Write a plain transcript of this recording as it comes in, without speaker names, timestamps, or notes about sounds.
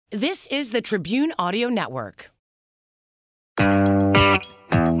This is the Tribune Audio Network. Let's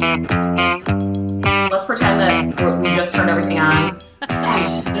pretend that we just turned everything on.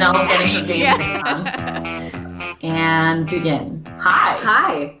 Janelle's getting her game face on. And begin.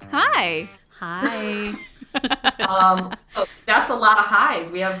 Hi. So that's a lot of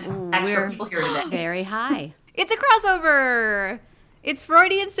highs. We have extra people here today. Very high. It's a crossover. It's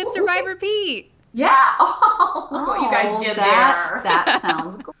Freudian Sip Survivor Pete. Yeah. Oh, look what you guys did there. That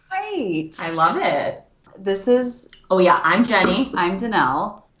sounds great. I love it. This is... Oh, yeah. I'm Jenny. I'm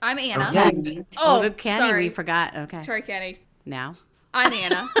Danelle. I'm Anna. Jenny. Oh, Kenny, sorry. we forgot. Okay. Sorry, Kenny. Now. I'm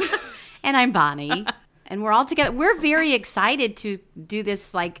Anna. And I'm Bonnie. And we're all together. We're very excited to do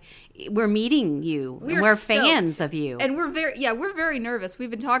this. Like, we're meeting you. We're fans of you. And we're very nervous. We've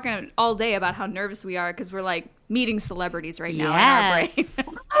been talking all day about how nervous we are because we're like meeting celebrities right now in our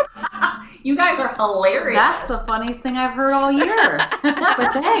brains. You guys are hilarious. That's the funniest thing I've heard all year.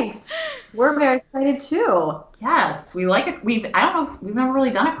 But thanks. We're very excited too. Yes, we like it. I don't know if we've never really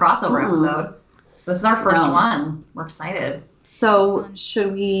done a crossover episode. So this is our first one. We're excited. So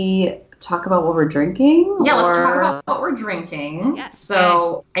should we talk about what we're drinking? Yeah, let's talk about what we're drinking. Yes.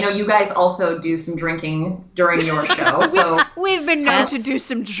 So I know you guys also do some drinking during your show. So we've been known to do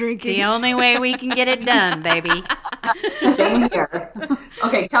some drinking. The only way we can get it done, baby. Same here.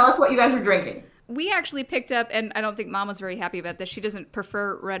 Okay, tell us what you guys are drinking. We actually picked up, and I don't think Mom was very happy about this. She doesn't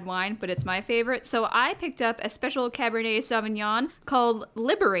prefer red wine, but it's my favorite. So I picked up a special Cabernet Sauvignon called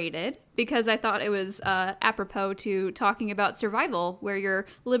Liberated because I thought it was apropos to talking about survival, where you're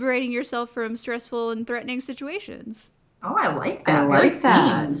liberating yourself from stressful and threatening situations. Oh, I like that. I like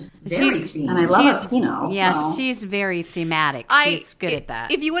that. Themed. And I love Pinot. Yeah, so. she's very thematic. She's good at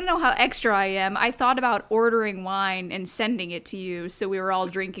that. If you want to know how extra I am, I thought about ordering wine and sending it to you so we were all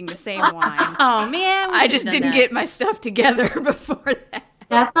drinking the same wine. Oh, man. I just didn't get my stuff together before that.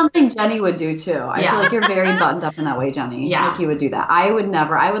 That's something Jenny would do too. I feel like you're very buttoned up in that way, Jenny. Yeah. Like you would do that. I would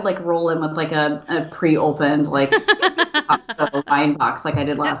never. I would like roll in with like a pre-opened like wine box like I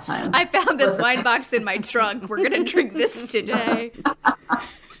did last time. I found this wine box in my trunk. We're going to drink this today.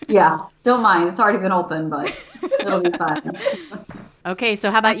 Yeah. Don't mind. It's already been open, but it'll be fun. Okay,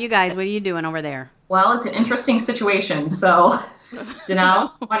 so how about you guys? What are you doing over there? Well, it's an interesting situation. So,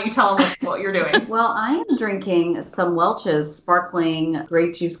 Janelle, why don't you tell them what you're doing? Well, I am drinking some Welch's sparkling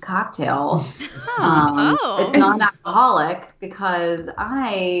grape juice cocktail. It's non-alcoholic because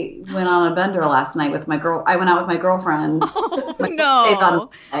I went on a bender last night with my girl. I went out with my girlfriends. Oh, my no.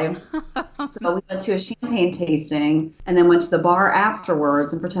 So we went to a champagne tasting and then went to the bar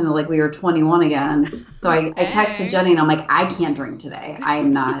afterwards and pretended like we were 21 again. So I texted Jenny and I'm like, I can't drink today.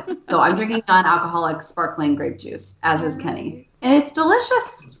 I'm not. So I'm drinking non-alcoholic sparkling grape juice, as is Kenny. And it's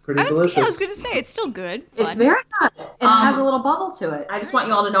delicious. It's pretty delicious. I was going to say, it's still good. Fun. It's very good. And it has a little bubble to it. I just want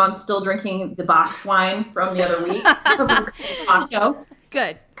you all to know I'm still drinking the Bach wine from the other week from Costco.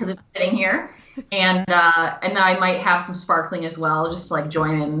 Good. Because it's sitting here. And then I might have some sparkling as well, just to like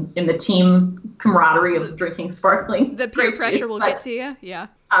join in the team camaraderie of drinking sparkling. The peer pressure will get to you. Yeah.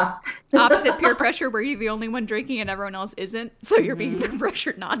 Opposite peer pressure where you're the only one drinking and everyone else isn't. So you're being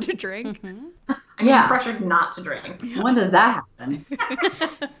pressured not to drink. I'm being pressured not to drink. When does that happen?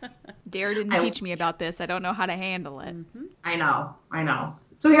 Dare didn't teach me about this. I don't know how to handle it. I know.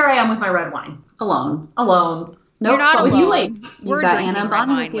 So here I am with my red wine. Alone. Nope, you're not alone. With you ladies. We're got drinking Anna and red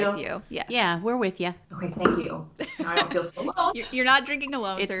Bonnie wine with with you. Yes. Yeah, we're with you. Okay, thank you. Now I don't feel so alone. You're not drinking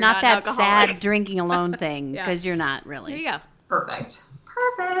alone, It's so you're not that alcoholic. sad drinking alone thing because you're not really. There you go. Perfect.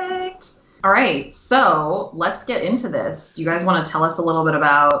 All right, so let's get into this. Do you guys want to tell us a little bit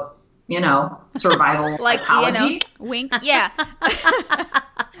about, survival psychology? Wink. Yeah.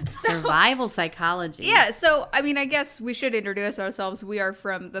 Survival psychology. Yeah, so, I guess we should introduce ourselves. We are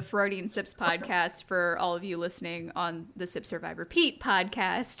from the Freudian Sips podcast for all of you listening on the Sip Survivor Pete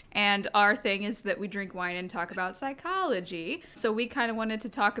podcast. And our thing is that we drink wine and talk about psychology. So we kind of wanted to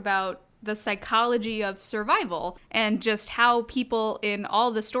talk about the psychology of survival and just how people in all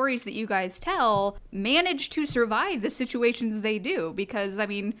the stories that you guys tell manage to survive the situations they do. Because,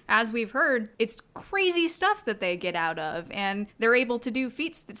 as we've heard, it's crazy stuff that they get out of, and they're able to do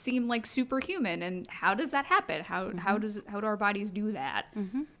feats that seem like superhuman. And how does that happen? How do our bodies do that?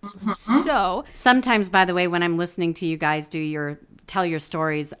 So sometimes, by the way, when I'm listening to you guys tell your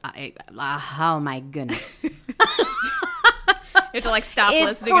stories, oh my goodness. You have to stop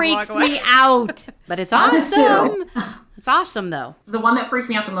listening and walk away. It freaks me out, but it's awesome. It's awesome, though. The one that freaked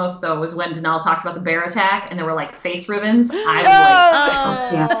me out the most, though, was when Danelle talked about the bear attack and there were face ribbons.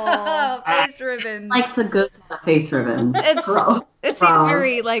 I was face ribbons. Likes a good set of face ribbons. It's gross. It seems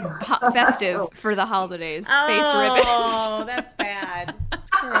very festive for the holidays. Face ribbons. Oh, that's bad.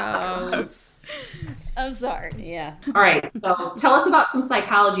 Gross. I'm sorry. Yeah. All right. So tell us about some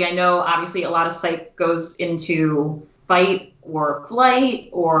psychology. I know obviously a lot of psych goes into fight or flight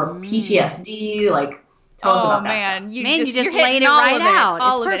or PTSD. Like, tell us about that stuff. You just you're laid it right out.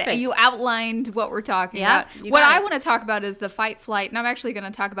 All it's of perfect. it. You outlined what we're talking about. What I want to talk about is the fight, flight, and I'm actually going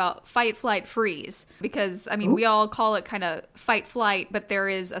to talk about fight, flight, freeze, because, I mean, we all call it kind of fight, flight, but there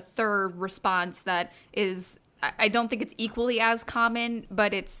is a third response that is, I don't think it's equally as common,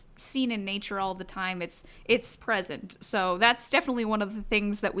 but it's seen in nature all the time. It's present. So that's definitely one of the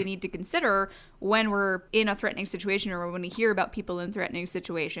things that we need to consider when we're in a threatening situation or when we hear about people in threatening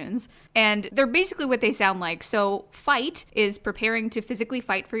situations. And they're basically what they sound like. So fight is preparing to physically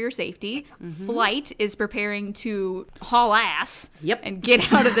fight for your safety. Flight is preparing to haul ass and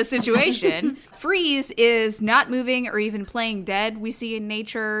get out of the situation. Freeze is not moving or even playing dead, we see in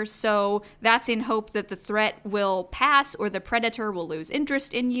nature. So that's in hope that the threat will pass or the predator will lose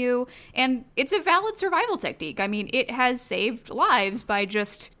interest in you. And it's a valid survival technique. I mean, it has saved lives by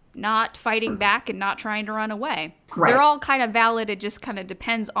just not fighting back and not trying to run away. Right. They're all kind of valid. It just kind of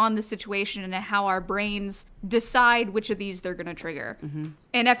depends on the situation and how our brains decide which of these they're going to trigger.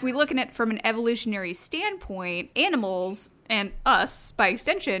 And if we look at it from an evolutionary standpoint, animals and us, by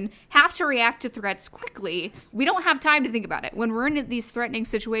extension, have to react to threats quickly. We don't have time to think about it. When we're in these threatening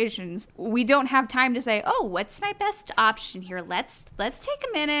situations, we don't have time to say, oh, what's my best option here? Let's take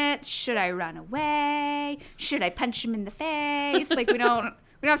a minute. Should I run away? Should I punch him in the face? Like, we don't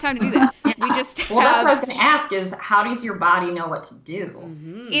have time to do that. We just that's what I was going to ask is, how does your body know what to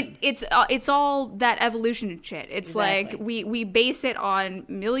do? It's all that evolution shit. It's like we base it on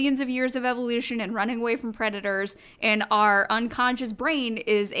millions of years of evolution and running away from predators, and our unconscious brain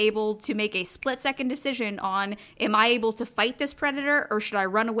is able to make a split-second decision on, am I able to fight this predator or should I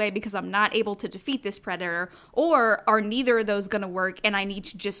run away because I'm not able to defeat this predator, or are neither of those going to work and I need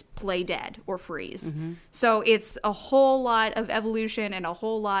to just play dead or freeze. So it's a whole lot of evolution and a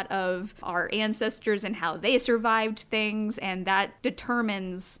whole lot of our ancestors and how they survived things, and that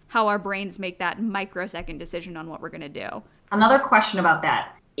determines how our brains make that microsecond decision on what we're going to do. Another question about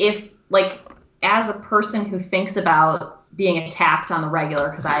that. If, like, as a person who thinks about being attacked on the regular,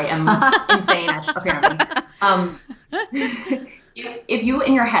 because I am insane, apparently, if you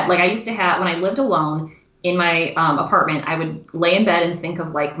in your head, like I used to have when I lived alone in my apartment, I would lay in bed and think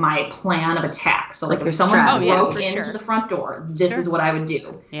of like my plan of attack. So like if someone broke into the front door, this is what I would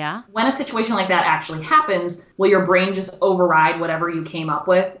do. Yeah. When a situation like that actually happens, will your brain just override whatever you came up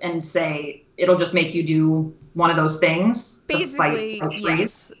with and say it'll just make you do one of those things? Basically,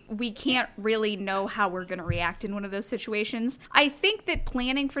 yes. We can't really know how we're going to react in one of those situations. I think that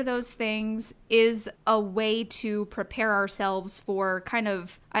planning for those things is a way to prepare ourselves for kind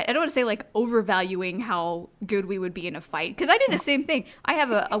of, I don't want to say like overvaluing how good we would be in a fight, because I do the same thing. I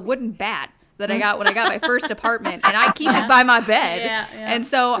have a wooden bat that I got when I got my first apartment, and I keep it by my bed. And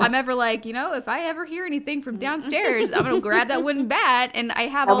so I'm ever like, if I ever hear anything from downstairs, I'm gonna grab that wooden bat, and I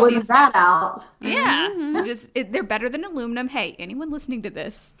have all these bat out. Yeah, they're better than aluminum. Hey, anyone listening to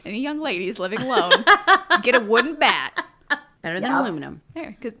this, any young ladies living alone, get a wooden bat. Better than aluminum.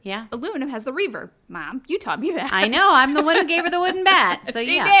 There, because aluminum has the reverb. Mom, you taught me that. I know. I'm the one who gave her the wooden bat. So she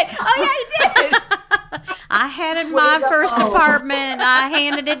did. Oh yeah, you did. I had it in my first apartment. I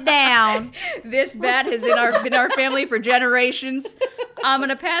handed it down. This bat has been our family for generations. I'm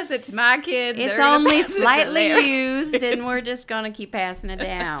gonna pass it to my kids. It's only slightly used, and we're just gonna keep passing it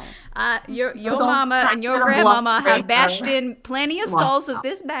down. Your mama and your grandmama have bashed in plenty of skulls with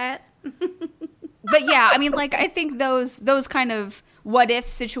this bat. But yeah, I mean, like, I think those kind of what if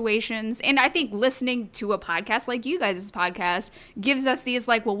situations, and I think listening to a podcast like you guys' podcast gives us these,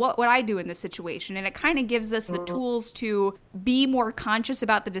 like, well, what would I do in this situation? And it kind of gives us the tools to be more conscious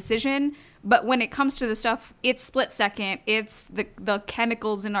about the decision. But when it comes to the stuff, it's split second. It's the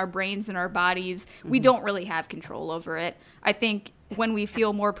chemicals in our brains and our bodies. We don't really have control over it. I think when we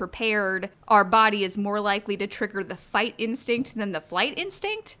feel more prepared, our body is more likely to trigger the fight instinct than the flight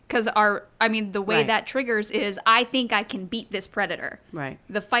instinct. Because the way that triggers is, I think I can beat this predator. Right.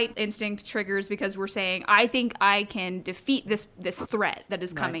 The fight instinct triggers because we're saying, I think I can defeat this threat that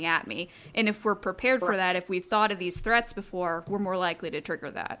is coming at me. And if we're prepared for that, if we've thought of these threats before, we're more likely to trigger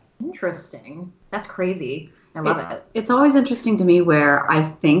that. Interesting. That's crazy. I love it. It's always interesting to me where I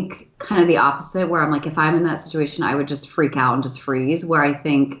think kind of the opposite, where I'm like, if I'm in that situation, I would just freak out and just freeze. Where I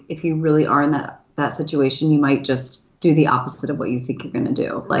think if you really are in that situation, you might just do the opposite of what you think you're going to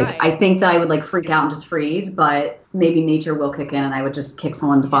do. Like, Right. I think that I would like freak out and just freeze, but maybe nature will kick in and I would just kick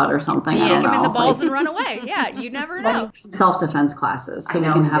someone's butt or something. I Kick don't him in know. the balls Like, and run away. Yeah, you never know. self-defense classes, so I we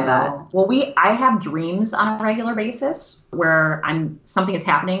know can we have do. that. Well, I have dreams on a regular basis where something is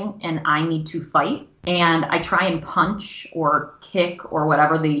happening and I need to fight, and I try and punch or kick or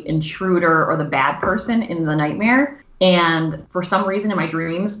whatever the intruder or the bad person in the nightmare. And for some reason in my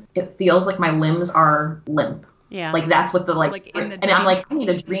dreams, it feels like my limbs are limp. Yeah. Like that's what the Like in the and I'm dream. like, I need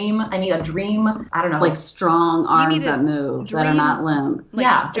a dream. I don't know. Like strong arms need a that move, that are dream- not limb. Like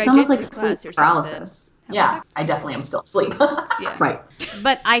Yeah. It's almost like jujitsu class sleep or something. paralysis. yeah, I definitely am still asleep. Yeah. Right.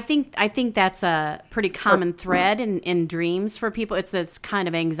 But I think that's a pretty common thread in dreams for people. It's this kind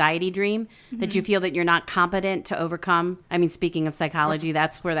of anxiety dream that you feel that you're not competent to overcome. I mean, speaking of psychology,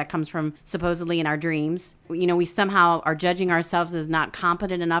 that's where that comes from, supposedly in our dreams. You know, we somehow are judging ourselves as not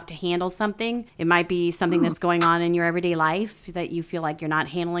competent enough to handle something. It might be something that's going on in your everyday life that you feel like you're not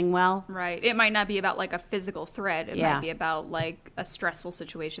handling well. Right. It might not be about like a physical threat. It Yeah. might be about like a stressful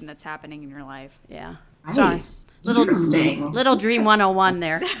situation that's happening in your life. Yeah. Right. Sorry. Interesting. Little dream 101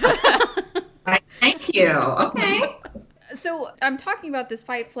 there. Thank you. Okay. So I'm talking about this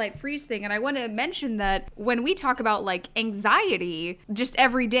fight, flight, freeze thing, and I want to mention that when we talk about like anxiety, just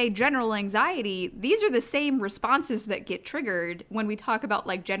everyday general anxiety, these are the same responses that get triggered when we talk about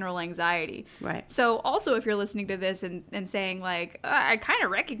like general anxiety. Right. So also if you're listening to this and saying like, I kind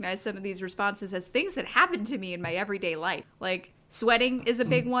of recognize some of these responses as things that happen to me in my everyday life. Like sweating is a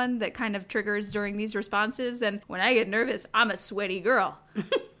big one that kind of triggers during these responses. And when I get nervous, I'm a sweaty girl.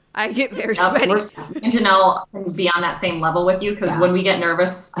 I get very sweaty. And Janelle can be on that same level with you because when we get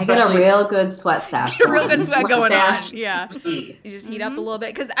nervous, I get a real good sweat stash. A real good sweat Sweat going on. stash. Yeah. You just heat up a little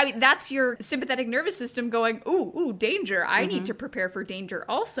bit. Because, I mean, that's your sympathetic nervous system going, ooh, danger. I need to prepare for danger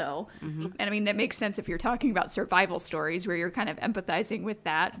also. And, I mean, that makes sense if you're talking about survival stories where you're kind of empathizing with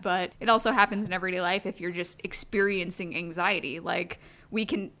that. But it also happens in everyday life if you're just experiencing anxiety. Like, we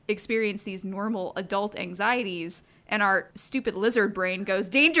can experience these normal adult anxieties and our stupid lizard brain goes,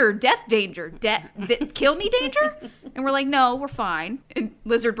 danger, death, danger, kill me, danger? And we're like, no, we're fine. And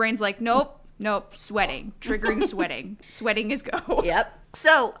lizard brain's like, nope, sweating, triggering sweating. Sweating is go. Yep.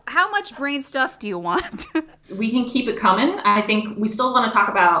 So how much brain stuff do you want? We can keep it coming. I think we still want to talk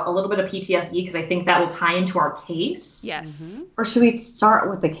about a little bit of PTSD because I think that will tie into our case. Yes. Or should we start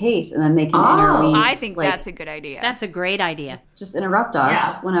with the case and then they can interweave? I think like, that's a good idea. That's a great idea. just interrupt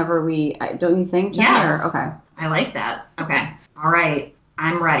us whenever we. Don't you think, Jenny? Yes. Or, okay. I like that. Okay. All right.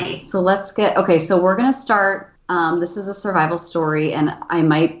 I'm ready. So let's get. Okay, so we're gonna start. This is a survival story, and I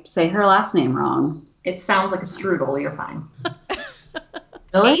might say her last name wrong. It sounds like a strudel. You're fine.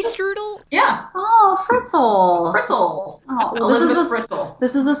 Really? A strudel? Yeah. Oh, Fritzl. Fritzl. Oh, well, Elizabeth Fritzl.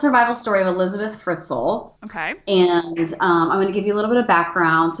 This is a survival story of Elizabeth Fritzl. Okay. And I'm going to give you a little bit of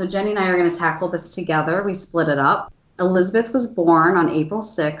background. So Jenny and I are going to tackle this together. We split it up. Elizabeth was born on April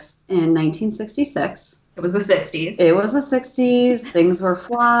 6th in 1966. It was the 60s. It was the 60s. Things were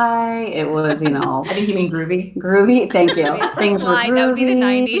fly. It was, I think you mean groovy. groovy. Thank you. Things were Fly, groovy. that would be the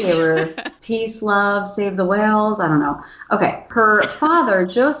 90s. They were peace, love, save the whales. I don't know. Okay. Her father,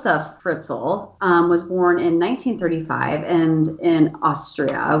 Joseph Fritzl, was born in 1935 and in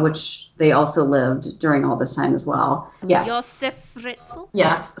Austria, which they also lived during all this time as well. Yes. Josef Fritzl?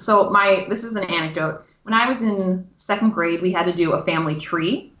 Yes. So this is an anecdote. When I was in second grade, we had to do a family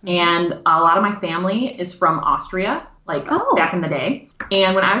tree, and a lot of my family is from Austria, back in the day.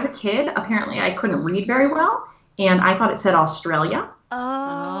 And when I was a kid, apparently I couldn't read very well, and I thought it said Australia.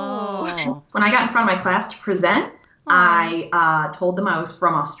 Oh. When I got in front of my class to present, I told them I was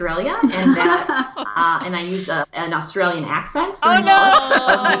from Australia, and that, and I used an Australian accent. Oh,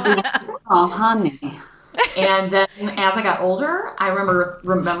 no. Oh, honey. And then as I got older, I remember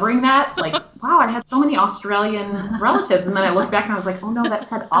remembering that, wow, I had so many Australian relatives. And then I looked back and I was like, oh no, that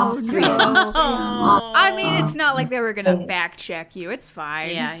said Austria. I mean, it's not like they were going to fact check you. It's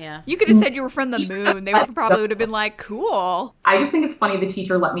fine. Yeah. You could have said you were from the moon. They probably would have been like, cool. I just think it's funny the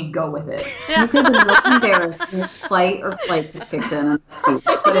teacher let me go with it. You could have been real embarrassed if flight or flight kicked in the speech,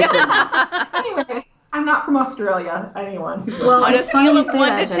 but it didn't. Anyway, I'm not from Australia. Anyone? Well, On a it's funny scale you of say 1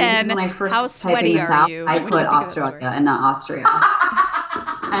 that, to Jenny, because 10, when I first how typing sweaty this are out, you I when you put think of that Australia story? and not Austria.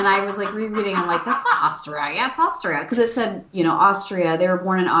 And I was rereading. I'm like, that's not Austria. It's Austria because it said, Austria. They were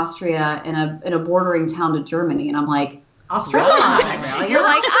born in Austria in a bordering town to Germany, and I'm like, Australia. You're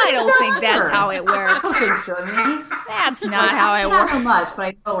like, I don't think that's how it works. Germany. That's not how it Not works. so much, but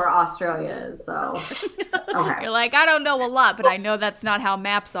I know where Australia is. So, okay. You're like, I don't know a lot, but I know that's not how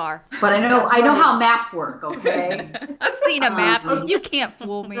maps are. But I know how maps work. Okay. I've seen a map. You can't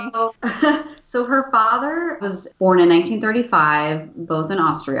fool me. So her father was born in 1935, both in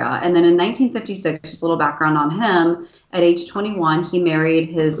Austria, and then in 1956, just a little background on him. At age 21, he married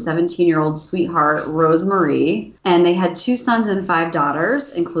his 17-year-old sweetheart, Rose Marie, and they had 2 sons and 5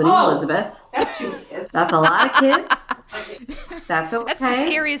 daughters, including Elizabeth. That's 2 kids. That's a lot of kids. That's okay. That's the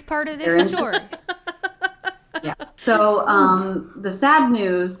scariest part of They're this in- story. Yeah. So the sad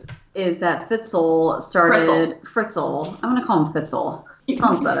news is that Fitzel started... Fritzl. I'm going to call him Fitzel.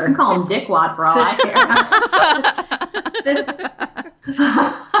 Sounds better. You can call him Dickwad, bro.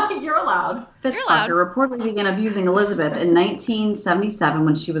 You're allowed. Fitzpatrick reportedly began abusing Elizabeth in 1977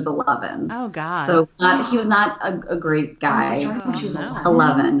 when she was 11. Oh, God. So he was not a great guy. She was no.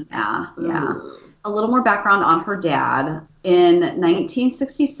 11, yeah. A little more background on her dad. In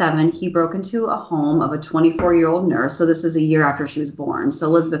 1967, he broke into a home of a 24-year-old nurse. So this is a year after she was born. So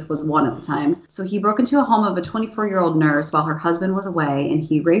Elizabeth was 1 at the time. So he broke into a home of a 24-year-old nurse while her husband was away, and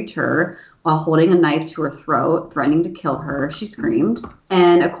he raped her while holding a knife to her throat, threatening to kill her. She screamed.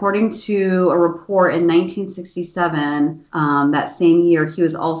 And according to a report in 1967, that same year, he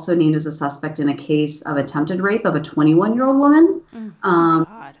was also named as a suspect in a case of attempted rape of a 21-year-old woman.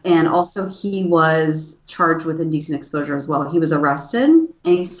 God. And also he was charged with indecent exposure as well. He was arrested and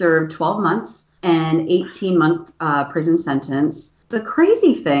he served 12 months and 18-month prison sentence. The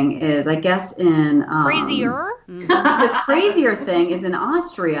crazy thing is, I guess in... Crazier? The crazier thing is in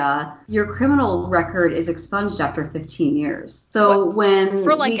Austria, your criminal record is expunged after 15 years. So when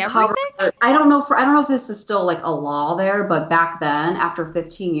For, like, everything? I don't know if this is still like a law there, but back then, after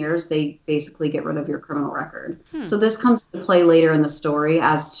 15 years, they basically get rid of your criminal record. So this comes to play later in the story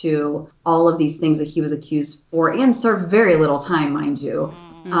as to all of these things that he was accused for and served very little time, mind you.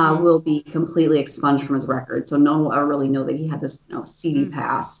 Will be completely expunged from his record. So no one will ever really know that he had this seedy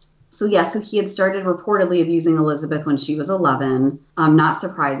past. So so he had started reportedly abusing Elizabeth when she was 11. Not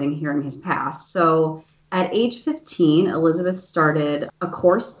surprising hearing his past. So at age 15, Elizabeth started a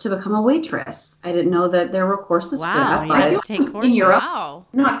course to become a waitress. I didn't know that there were courses for that. You have But to take courses. In Europe, Wow.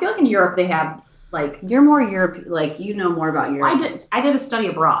 no, I feel like in Europe they have like you're more Europe, like you know more about Europe. I did a study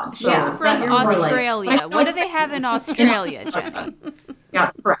abroad. She's so from you're more like- Australia. What do they have in Australia, Jenny? Yeah,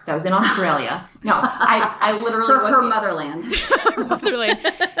 correct. I was in Australia. No, I literally For was her motherland. Literally.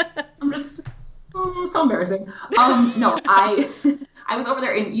 I'm just so embarrassing. No, I was over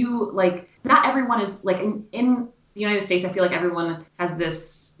there, and not everyone is like in the United States. I feel like everyone has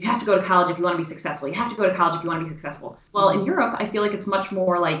this. You have to go to college if you want to be successful. You have to go to college if you want to be successful. Well, in Europe, I feel like it's much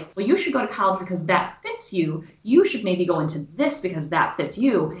more like, well, you should go to college because that fits you. You should maybe go into this because that fits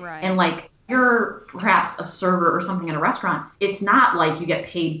you. Right. And like, you're perhaps a server or something in a restaurant. It's not like you get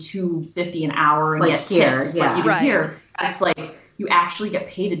paid $2.50 an hour and Like get here, tips yeah. like you do Right. here. It's like you actually get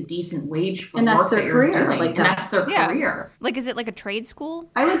paid a decent wage for And that's work their that you're career. doing. Like, and that's their yeah. career. Like, is it like a trade school?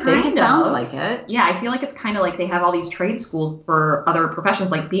 I would think it Kind sounds of. like it. Yeah, I feel like it's kind of like they have all these trade schools for other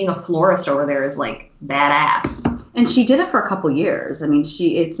professions. Like being a florist over there is like badass. And she did it for a couple years. I mean,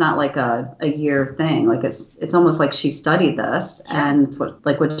 it's not like a year thing. Like it's almost like she studied this and it's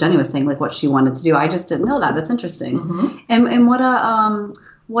what Jenny was saying, like what she wanted to do. I just didn't know that. That's interesting. Mm-hmm. And what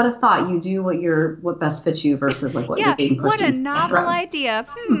a thought. You do what best fits you versus like what you're being pushed what a into. novel Right. idea.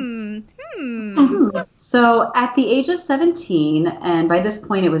 So at the age of 17, and by this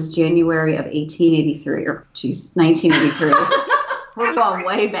point it was January of 1983. We're going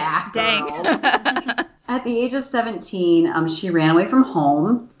way back. Dang. Girl. At the age of 17, she ran away from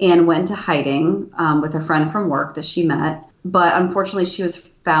home and went into hiding with a friend from work that she met. But unfortunately, she was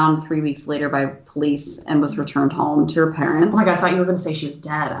found 3 weeks later by police and was returned home to her parents. Oh my god, I thought you were going to say she was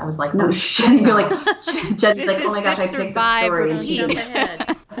dead. I was like, No, oh Jenny, shit. you're like, Jenny's This like, oh my is gosh, I Sip picked the Survive story. with And she Pete.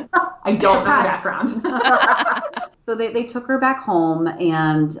 I don't know her background. So they took her back home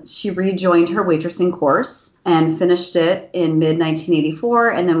and she rejoined her waitressing course and finished it in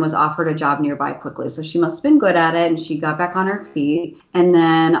mid-1984 and then was offered a job nearby quickly. So she must have been good at it and she got back on her feet. And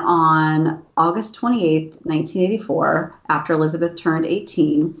then on August 28th, 1984, after Elizabeth turned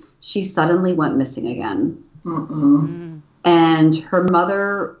 18, she suddenly went missing again. And her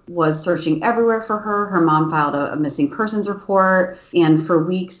mother was searching everywhere for her. Her mom filed a missing persons report. And for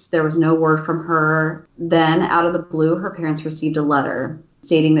weeks, there was no word from her. Then, out of the blue, her parents received a letter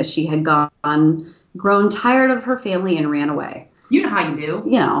stating that she had grown tired of her family and ran away. You know how you do.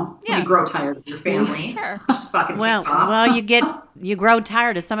 You know, When you grow tired of your family. Sure. Just fucking take off. Well, you grow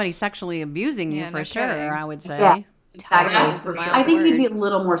tired of somebody sexually abusing you Yeah, for no sure. kidding. I would say. Yeah. Exactly. Tolerate is a mild I think you'd be a word.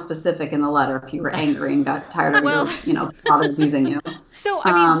 little more specific in the letter if you were angry and got tired of your, father abusing you. So,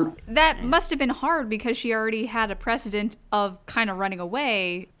 I mean, that must have been hard because she already had a precedent of kind of running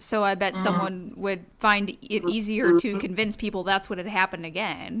away. So I bet someone would find it easier to convince people that's what had happened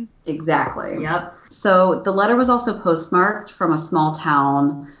again. Exactly. Yep. So the letter was also postmarked from a small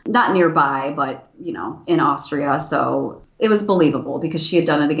town, not nearby, but, in Austria. So it was believable because she had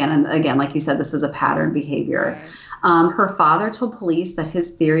done it again and again. Like you said, this is a pattern behavior. Right. Her father told police that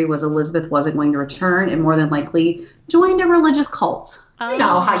his theory was Elizabeth wasn't going to return and more than likely joined a religious cult. You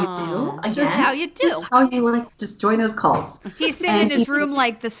know how you do. Just how you do. Just how you just join those cults. He's sitting in his room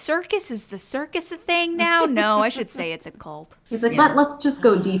like, the circus a thing now? No, I should say it's a cult. He's like, let's just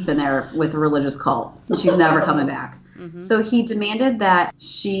go deep in there with a religious cult. And she's never coming back. So he demanded that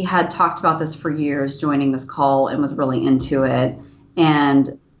she had talked about this for years, joining this cult, and was really into it.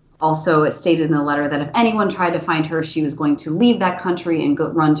 And also, it stated in the letter that if anyone tried to find her, she was going to leave that country and go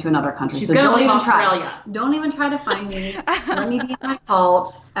run to another country. She's so gonna don't leave even Australia. try. Don't even try to find me. Let me be in my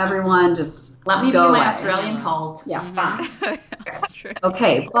cult. Everyone, just Let me go be my away. Australian cult. Yeah. It's fine. That's true.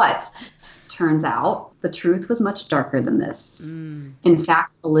 Okay, but turns out the truth was much darker than this. In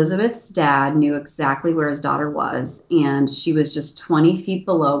fact, Elizabeth's dad knew exactly where his daughter was, and she was just 20 feet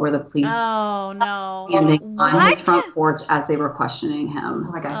below where the police Oh, no. standing on What? his front porch as they were questioning him.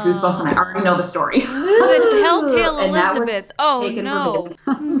 Oh, I got goosebumps and I already know the story. The telltale And that was Elizabeth. Oh, taken no.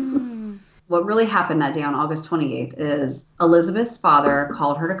 verbatim. What really happened that day on August 28th is Elizabeth's father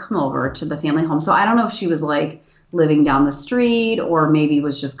called her to come over to the family home. So I don't know if she was like living down the street or maybe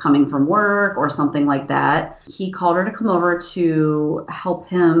was just coming from work or something like that. He called her to come over to help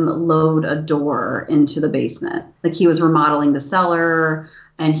him load a door into the basement. Like he was remodeling the cellar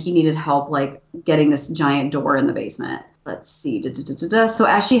and he needed help like getting this giant door in the basement. Let's see. So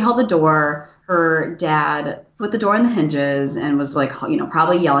as she held the door, her dad put the door in the hinges and was like,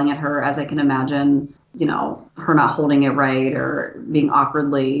 probably yelling at her, as I can imagine, her not holding it right or being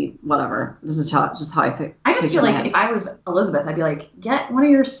awkwardly, whatever. This is just how I feel. I just feel like if I was Elizabeth, I'd be like, get one of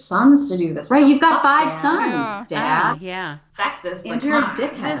your sons to do this. Right, you've got Fuck, 5 man. sons, Dad. Yeah. Sexist. And Like, you're a come on.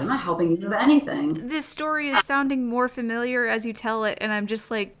 dickhead. I'm not helping you with anything. This story is sounding more familiar as you tell it, and I'm just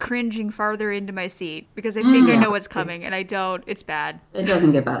like cringing farther into my seat because I think I know what's coming, and I don't. It's bad. It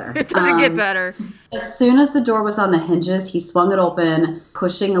doesn't get better. It doesn't get better. As soon as the door was on the hinges, he swung it open,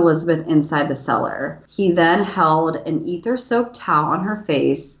 pushing Elizabeth inside the cellar. He then held an ether-soaked towel on her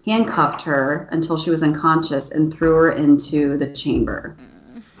face, handcuffed her until she was unconscious, and threw her into the chamber.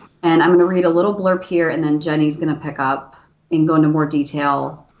 And I'm going to read a little blurb here, and then Jenny's going to pick up and go into more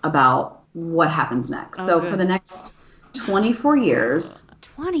detail about what happens next. So for the next 24 years,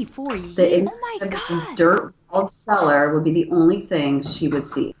 24 years? the Oh inside my of this God. dirt-walled cellar would be the only thing she would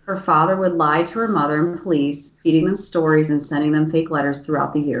see. Her father would lie to her mother and police, feeding them stories and sending them fake letters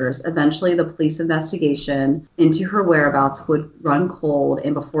throughout the years. Eventually, the police investigation into her whereabouts would run cold,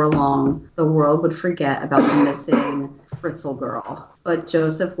 and before long, the world would forget about the missing Fritzl girl. But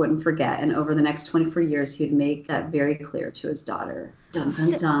Joseph wouldn't forget, and over the next 24 years, he'd make that very clear to his daughter. Dun,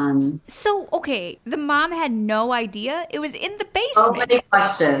 dun, dun. So, okay, the mom had no idea. It was in the So basement. many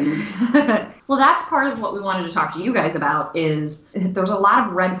questions. Well, that's part of what we wanted to talk to you guys about is there's a lot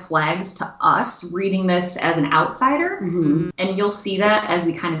of red flags to us reading this as an outsider. Mhm. And you'll see that as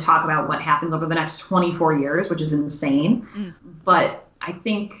we kind of talk about what happens over the next 24 years, which is insane. But I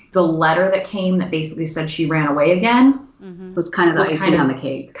think the letter that came that basically said she ran away again Was kind of the Was icing kind of- on the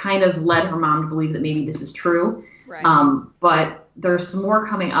cake. kind of led her mom to believe that maybe this is true. Right. But there's some more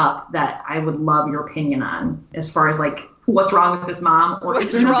coming up that I would love your opinion on as far as like what's wrong with this mom or is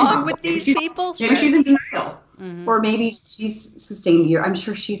What's there nothing wrong with Maybe these she's- people? Maybe she's in denial. Or maybe she's sustained I'm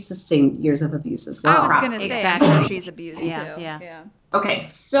sure she's sustained years of abuse as well. I was going to say, I'm Exactly. sure she's abused Yeah, too. yeah. Okay,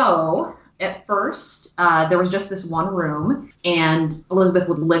 so at first there was just this one room, and Elizabeth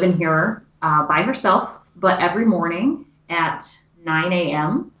would live in here by herself. But every morning at 9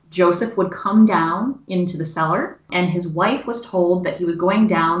 a.m., Joseph would come down into the cellar, and his wife was told that he was going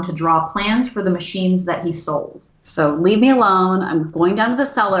down to draw plans for the machines that he sold. So leave me alone. I'm going down to the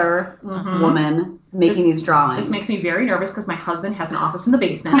cellar, woman, making these drawings. This makes me very nervous because my husband has an office in the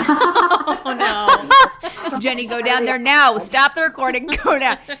basement. Oh no. Jenny, go down there now. Stop the recording. Go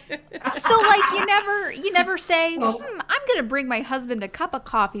down. So like you never say, I'm gonna bring my husband a cup of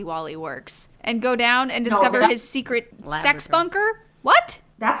coffee while he works and go down and discover that- his secret sex Laboratory. bunker? What?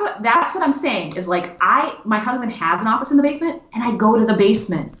 That's what I'm saying is like my husband has an office in the basement and I go to the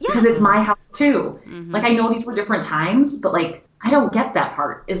basement because it's my house too. Like I know these were different times, but like I don't get that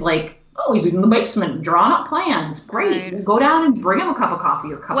part is like, Oh, he's in the basement drawing up plans. Great. Right. Go down and bring him a cup of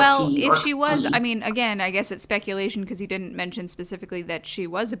coffee or cup Well, of tea. if or she was, tea. I mean, again, I guess it's speculation because he didn't mention specifically that she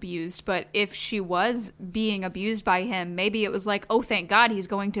was abused, but if she was being abused by him, maybe it was like, oh, thank God he's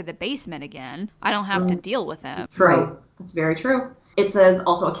going to the basement again. I don't have to deal with him. True. Right. That's very true. It says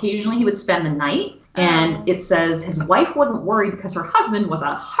also occasionally he would spend the night, and it says his wife wouldn't worry because her husband was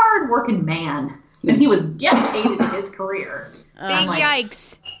a hard-working man and he was dedicated to his career. Big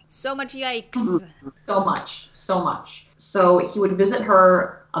yikes. So much yikes. So much. So he would visit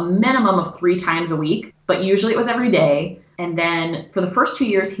her a minimum of 3 times a week, but usually it was every day. And then for the first 2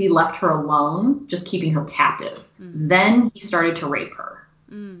 years, he left her alone, just keeping her captive. Then he started to rape her.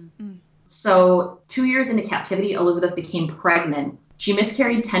 So 2 years into captivity, Elizabeth became pregnant. She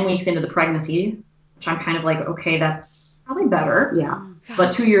miscarried 10 weeks into the pregnancy, which I'm kind of like, okay, that's probably better. Yeah.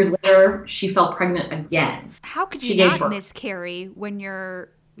 But 2 years later, she fell pregnant again. How could She you gave not birth. miscarry when you're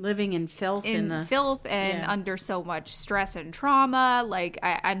Living in filth in filth and under so much stress and trauma? Like,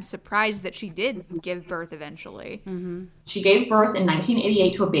 I'm surprised that she did give birth eventually. She gave birth in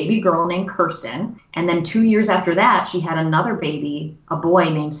 1988 to a baby girl named Kirsten. And then 2 years after that, she had another baby, a boy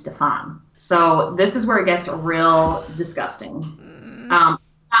named Stefan. So this is where it gets real disgusting. I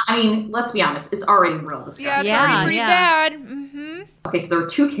mean, let's be honest, it's already real disgusting. Yeah, it's Yeah, already pretty yeah. bad. Okay, so there were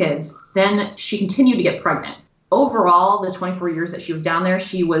 2 kids. Then she continued to get pregnant. Overall, the 24 years that she was down there,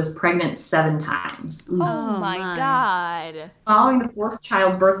 she was pregnant 7 times. Oh, my God. Following the 4th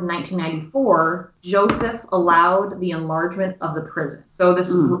child's birth in 1994, Joseph allowed the enlargement of the prison. So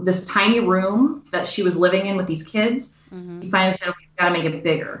this tiny room that she was living in with these kids, he finally said, we've got to make it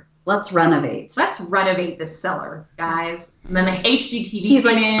bigger. Let's renovate. Let's renovate this cellar, guys. And then the HGTV He's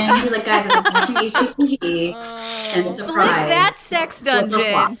came like, in. guys, I'm watching HGTV and Flip surprise. that sex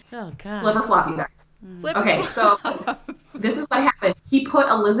dungeon. Oh, God. Flip or flop, you guys. Flip Okay, so this is what happened. He put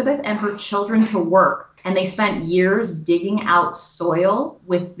Elizabeth and her children to work, and they spent years digging out soil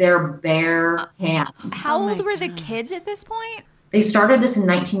with their bare hands. How Oh my old were the God. kids at this point? They started this in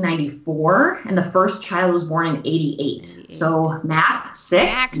 1994, and the first child was born in 88. So math, 6.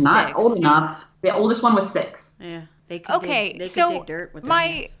 Max. Not 6. old enough. The oldest one was 6. Yeah. They could Okay, dig, they so could dig dirt with their my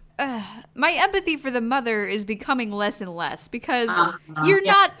hands. my empathy for the mother is becoming less and less because you're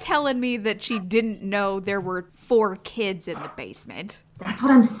not telling me that she didn't know there were 4 kids in the basement. That's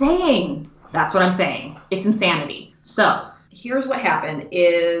what I'm saying. It's insanity. So here's what happened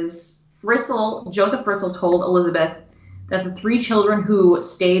is Joseph Fritzl told Elizabeth that the 3 children who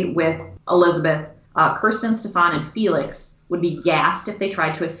stayed with Elizabeth, Kirsten, Stefan, and Felix, would be gassed if they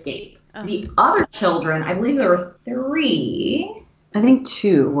tried to escape. The other children, I believe there were 3. I think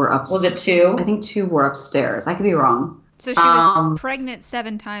 2 were upstairs. Was it 2? I think 2 were upstairs. I could be wrong. So she was pregnant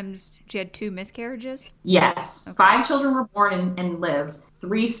 7 times. She had 2 miscarriages. Yes. Okay. 5 children were born and lived.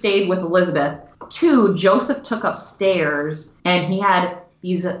 3 stayed with Elizabeth. 2, Joseph took upstairs, and he had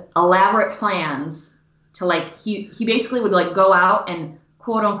these elaborate plans to, like, he basically would, like, go out and,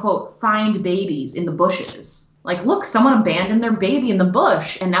 quote unquote, find babies in the bushes. Like, look, someone abandoned their baby in the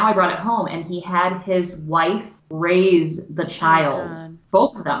bush, and now I brought it home. And he had his wife raise the child. God.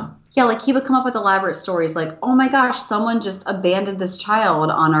 Both of them. Yeah, like he would come up with elaborate stories like, oh my gosh, someone just abandoned this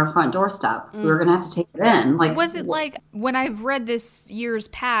child on our front doorstep. We were going to have to take it in. Like, Was it like, when I've read this years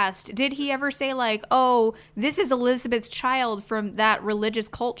past, did he ever say like, oh, this is Elizabeth's child from that religious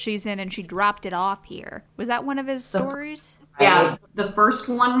cult she's in and she dropped it off here? Was that one of his stories? Yeah, the first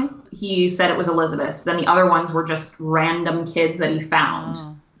one, he said it was Elizabeth's. Then the other ones were just random kids that he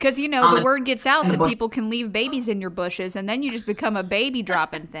found. Because, you know, the the- word gets out in the that bush. people can leave babies in your bushes, and then you just become a baby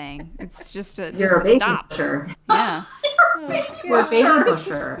dropping thing. It's just a, you're a just a baby stop. pusher. Yeah. You're a baby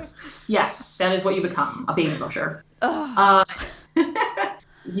pusher. Yes, that is what you become, a baby pusher. Ugh.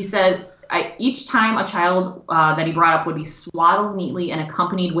 He said each time a child that he brought up would be swaddled neatly and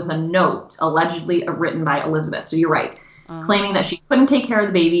accompanied with a note, allegedly written by Elizabeth. So you're right, claiming that she couldn't take care of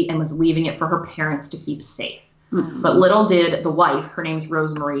the baby and was leaving it for her parents to keep safe. But little did the wife, her name's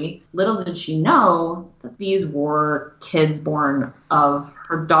Rosemarie, little did she know that these were kids born of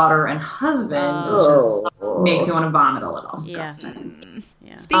her daughter and husband, which is, makes me want to vomit a little. Yeah.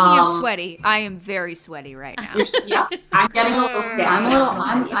 Speaking of sweaty, I am very sweaty right now. Yeah, I'm getting a little scared.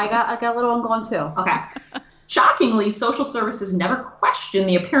 I got a little one going too. Okay. Shockingly, social services never questioned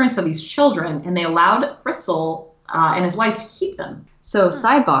the appearance of these children, and they allowed Fritzl and his wife to keep them. So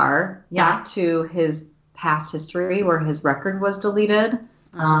sidebar, Yeah. back to his past history where his record was deleted.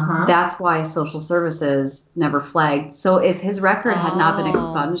 Uh-huh. That's why social services never flagged. So if his record had not been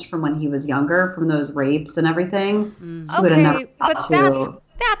expunged from when he was younger, from those rapes and everything, he would have never Okay, got but to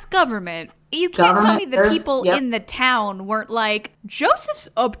That's government. You can't tell me the Government, people yep. in the town weren't like, Joseph's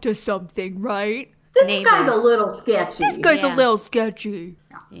up to something, right? This guy's a little sketchy. This guy's Yeah. a little sketchy.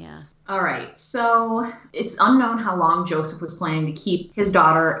 Yeah. All right, so it's unknown how long Joseph was planning to keep his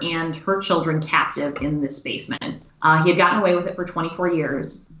daughter and her children captive in this basement. He had gotten away with it for 24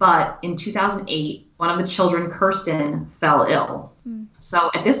 years, but in 2008, one of the children, Kirsten, fell ill. So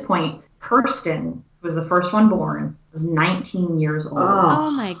at this point, Kirsten was the first one born, was 19 years old,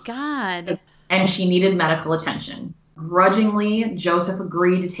 Oh my God. and she needed medical attention. Grudgingly, Joseph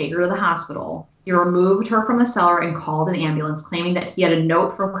agreed to take her to the hospital. He removed her from the cellar and called an ambulance, claiming that he had a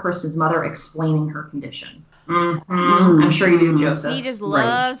note from Kirsten's mother explaining her condition. I'm sure you do, Joseph. He just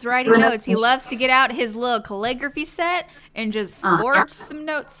loves writing notes. He loves to get out his little calligraphy set and just forge some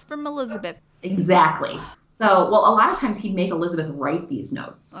notes from Elizabeth. Exactly. So, well, a lot of times he'd make Elizabeth write these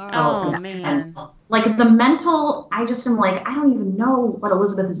notes. Oh, man. And, like the mental, I just am like, I don't even know what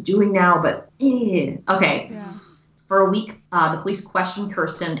Elizabeth is doing now, but okay. Yeah. For a week, the police questioned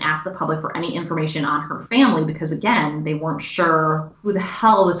Kirsten and asked the public for any information on her family because, again, they weren't sure who the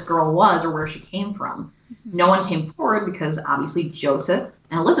hell this girl was or where she came from. No one came forward because, obviously, Joseph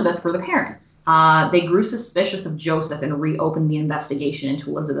and Elizabeth were the parents. They grew suspicious of Joseph and reopened the investigation into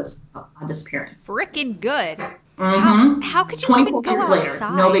Elizabeth's disappearance. Frickin' good. Mm-hmm. How could you 24 even go years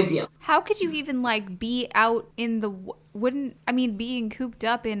outside? later, no big deal. How could you even like be out in the being cooped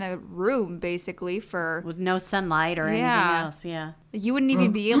up in a room basically for With no sunlight or anything Yeah. else. Yeah. you wouldn't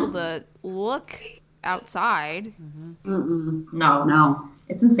even be able to look outside. No.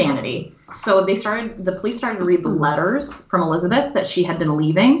 It's insanity. So the police started to read the letters from Elizabeth that she had been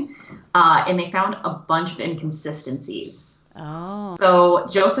leaving, and they found a bunch of inconsistencies. Oh. So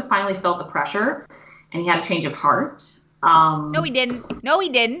Joseph finally felt the pressure, and he had a change of heart. No, he didn't. No, he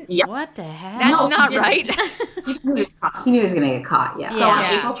didn't. Yeah. What the heck? That's No, he not didn't. right. He just knew he was caught. He knew he was going to get caught, yeah. So Yeah. on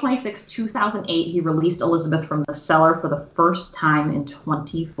April 26, 2008, he released Elizabeth from the cellar for the first time in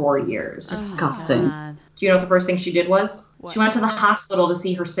 24 years. Disgusting. God. Do you know what the first thing she did was? What? She went to the hospital to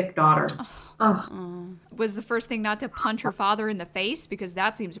see her sick daughter. Was the first thing not to punch her father in the face? Because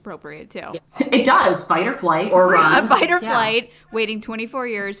that seems appropriate too. It does. Fight or flight. Or A run. fight or Yeah. flight, waiting 24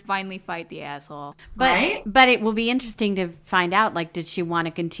 years, finally fight the asshole. But Right? but it will be interesting to find out, like, did she want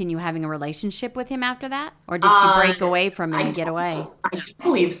to continue having a relationship with him after that? Or did she break away from him and get away? I do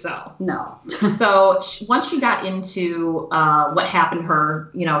believe so. No. So once she got into what happened to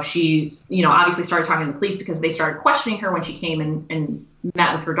her, she, obviously started talking to the police because they started questioning her when she came and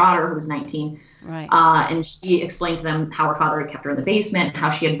met with her daughter, who was 19. Right. And she explained to them how her father had kept her in the basement, how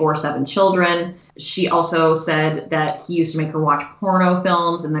she had bore 7 children. She also said that he used to make her watch porno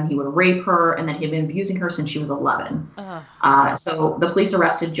films, and then he would rape her, and that he had been abusing her since she was 11. So the police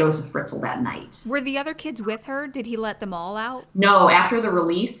arrested Joseph Fritzl that night. Were the other kids with her? Did he let them all out? No, after the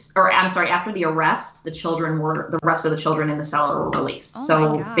after the arrest, the rest of the children in the cellar were released. Oh my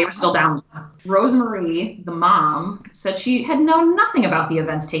So God. they were still down. Rosemarie, the mom, said she had known nothing about the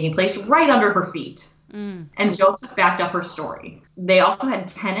events taking place right under her feet. And Joseph backed up her story. They also had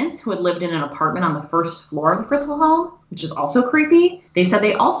tenants who had lived in an apartment on the first floor of the Fritzl home, which is also creepy. They said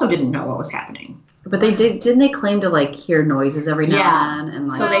they also didn't know what was happening. But didn't they claim to like hear noises every now and then? And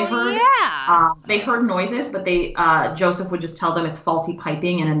like, So they heard, yeah. they heard noises, but Joseph would just tell them it's faulty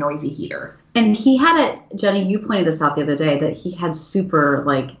piping and a noisy heater. and he had Jenny, you pointed this out the other day, that he had super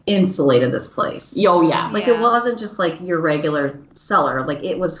like insulated this place. Oh yeah, Like Yeah. it wasn't just like your regular cellar. Like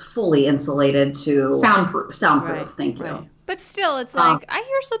it was fully insulated to soundproof. soundproof. Right, Thank you. right. But still, it's like, I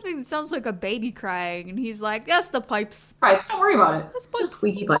hear something that sounds like a baby crying, and he's like, that's the pipes. Right, don't worry about it. That's Just pipes.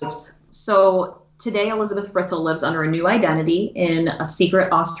 squeaky pipes. So today, Elizabeth Fritzl lives under a new identity in a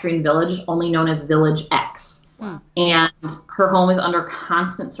secret Austrian village, only known as Village X. Wow. And her home is under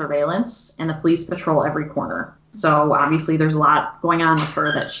constant surveillance, and the police patrol every corner. So obviously, there's a lot going on with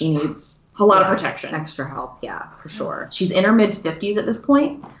her that she needs a lot of protection. Extra help, yeah, for sure. She's in her mid-50s at this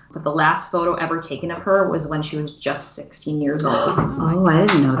point, but the last photo ever taken of her was when she was just 16 years old. Oh, I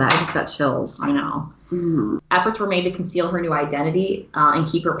didn't know that. I just got chills. I know. Mm. Efforts were made to conceal her new identity and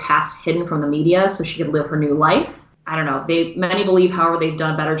keep her past hidden from the media so she could live her new life. I don't know. Many believe, however, they've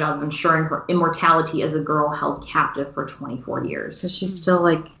done a better job of ensuring her immortality as a girl held captive for 24 years. So she's still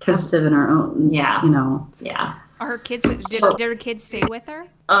like captive in her own, Yeah. you know. Yeah. Are her kids with, did her kids stay with her?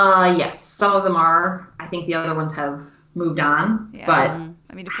 Yes. Some of them are. I think the other ones have moved on. Yeah. But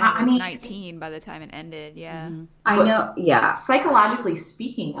I mean, if one I was mean- 19 by the time it ended, yeah. I know, yeah. psychologically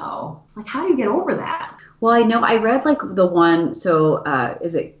speaking, though, like, how do you get over that? Well, I know I read like the one, so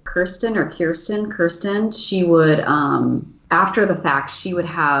is it Kirsten or Kirsten? Kirsten, she would, after the fact, she would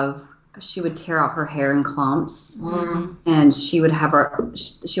have she would tear out her hair in clumps, and she was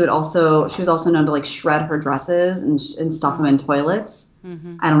also known to like shred her dresses and stuff them in toilets.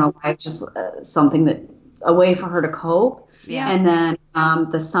 I don't know why, it's just a way for her to cope. Yeah. And then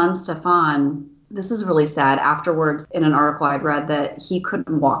the son, Stefan, this is really sad. Afterwards, in an article I'd read, that he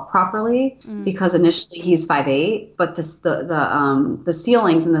couldn't walk properly because initially he's 5'8", but the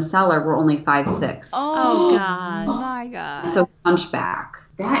ceilings in the cellar were only 5'6". Oh God. Oh my God. So hunchback.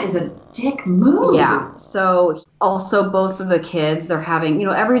 That is a dick move. Yeah. So also both of the kids, they're having,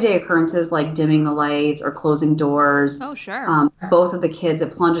 everyday occurrences like dimming the lights or closing doors. Oh, sure. Both of the kids,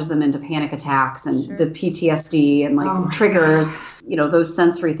 it plunges them into panic attacks and the PTSD and triggers, those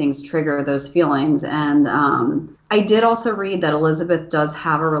sensory things trigger those feelings. And I did also read that Elizabeth does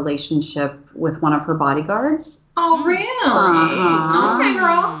have a relationship with one of her bodyguards. Oh, really? Okay,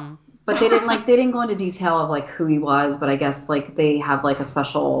 girl. But they didn't go into detail of like who he was, but I guess like they have like a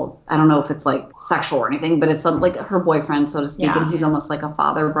special, I don't know if it's like sexual or anything, but it's like her boyfriend, so to speak, and he's almost like a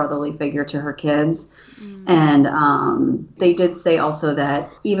father brotherly figure to her kids. And they did say also that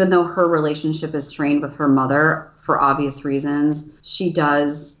even though her relationship is strained with her mother for obvious reasons, she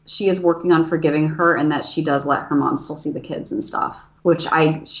is working on forgiving her, and that she does let her mom still see the kids and stuff. Which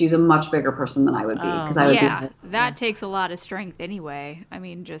she's a much bigger person than I would be, because I would do that. That takes a lot of strength anyway. I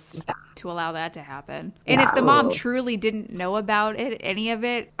mean, just to allow that to happen. And if the mom truly didn't know about any of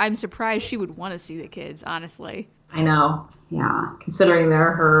it, I'm surprised she would want to see the kids, honestly. I know. Yeah. Considering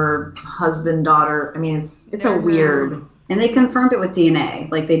they're her husband, daughter. I mean, it's a weird. And they confirmed it with DNA.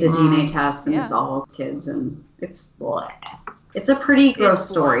 Like they did DNA tests, and it's all kids, and it's It's a pretty gross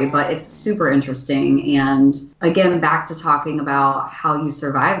story, but it's super interesting. And again, back to talking about how you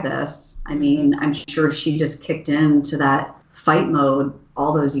survive this. I mean, I'm sure she just kicked into that fight mode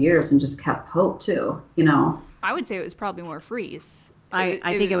all those years and just kept hope too, I would say it was probably more freeze. I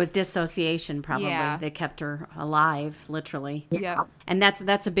think it was dissociation probably Yeah. that kept her alive, literally. Yeah. And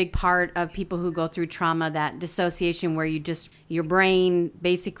that's a big part of people who go through trauma, that dissociation where your brain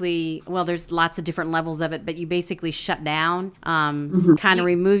basically, well, there's lots of different levels of it, but you basically shut down, kind of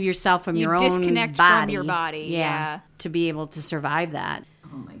remove yourself from your own body. You disconnect from your body. Yeah. To be able to survive that.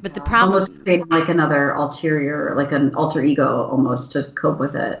 But the It's problem, almost creating like another ulterior, like an alter ego almost to cope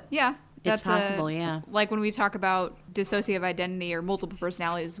with it. Yeah. it's possible, yeah. Like when we talk about dissociative identity or multiple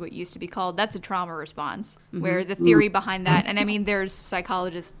personalities, what used to be called, that's a trauma response, where the theory behind that, and I mean, there's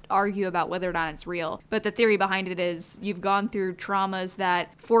psychologists argue about whether or not it's real, but the theory behind it is you've gone through traumas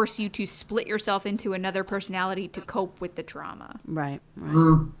that force you to split yourself into another personality to cope with the trauma. Right.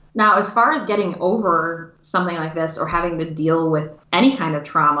 Now, as far as getting over something like this or having to deal with any kind of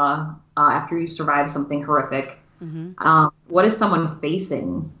trauma after you survive something horrific, what is someone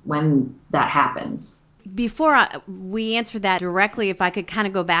facing when that happens? Before we answer that directly, if I could kind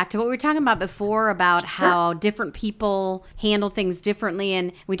of go back to what we were talking about before about how different people handle things differently.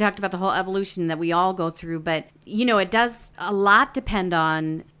 And we talked about the whole evolution that we all go through. But, it does a lot depend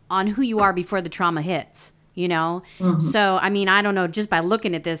on who you are before the trauma hits. So, I mean, I don't know, just by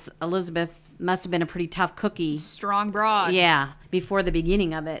looking at this, Elizabeth must have been a pretty tough cookie. Strong broad. Yeah, before the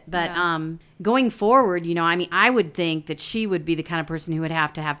beginning of it. But going forward, I mean, I would think that she would be the kind of person who would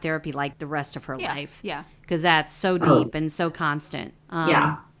have to have therapy like the rest of her life. Yeah. Because that's so deep and so constant.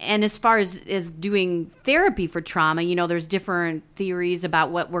 And as far as doing therapy for trauma, there's different theories about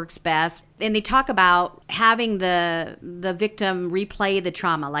what works best. And they talk about having the victim replay the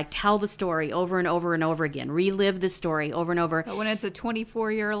trauma, like tell the story over and over and over again, relive the story over and over. But when it's a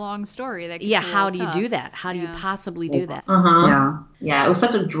 24-year-long story, that gets how a do little you do tough. that? How do you possibly do that? Yeah, it was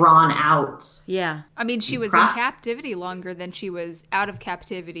such a drawn out. Yeah. I mean, she was in captivity longer than she was out of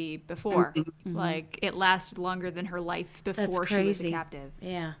captivity before. Like, it lasted longer than her life before she was a captive.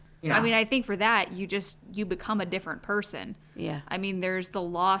 Yeah. Yeah. I mean, I think for that, you become a different person. Yeah. I mean, there's the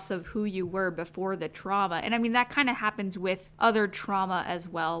loss of who you were before the trauma. And I mean, that kind of happens with other trauma as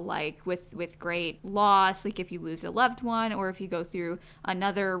well, like with great loss, like if you lose a loved one or if you go through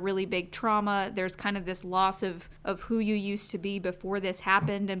another really big trauma, there's kind of this loss of who you used to be before this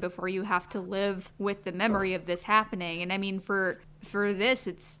happened and before you have to live with the memory of this happening. And I mean, for this,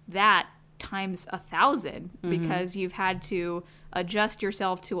 it's that times 1,000 because you've had to adjust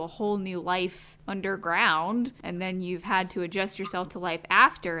yourself to a whole new life underground, and then you've had to adjust yourself to life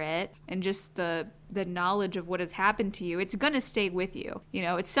after it, and just the knowledge of what has happened to you, it's going to stay with you.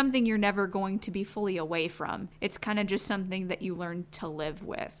 It's something you're never going to be fully away from. It's kind of just something that you learn to live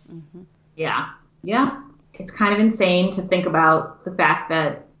with. Yeah. It's kind of insane to think about the fact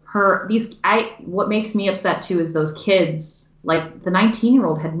that what makes me upset too is those kids, like the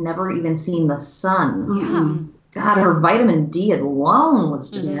 19-year-old had never even seen the sun. Yeah. God, her vitamin D alone was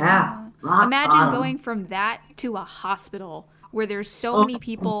just rock Imagine bottom. going from that to a hospital where there's so many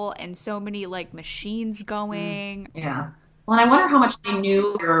people and so many like machines going. Yeah. Well, and I wonder how much they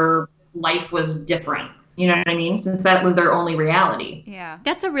knew their life was different. You know what I mean? Since that was their only reality. Yeah.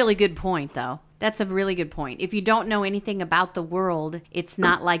 That's a really good point, though. That's a really good point. If you don't know anything about the world, it's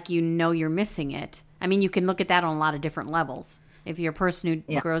not like you know you're missing it. I mean, you can look at that on a lot of different levels. If you're a person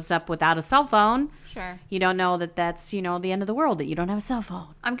who grows up without a cell phone, Sure. you don't know that that's, the end of the world, that you don't have a cell phone.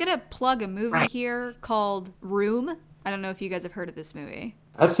 I'm going to plug a movie here called Room. I don't know if you guys have heard of this movie.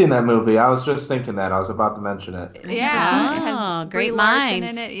 I've seen that movie. I was just thinking that. I was about to mention it. Yeah, it Oh, has great Brie Larson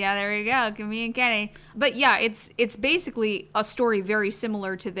minds. in it. Yeah, there we go. Me and Kenny. But yeah, it's basically a story very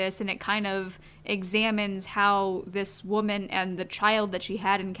similar to this, and it kind of examines how this woman and the child that she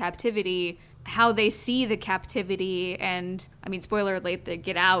had in captivity, how they see the captivity, and I mean, spoiler alert, they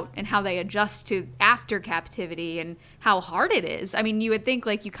get out, and how they adjust to after captivity and how hard it is. I mean, you would think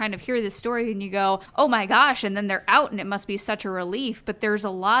like you kind of hear this story and you go, oh my gosh, and then they're out and it must be such a relief. But there's a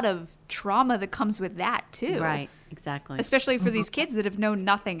lot of trauma that comes with that too. Right, exactly. Especially for these kids that have known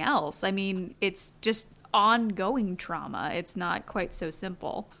nothing else. I mean, it's just ongoing trauma. It's not quite so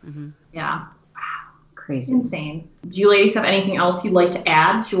simple. Yeah. Crazy. Insane. Do you ladies have anything else you'd like to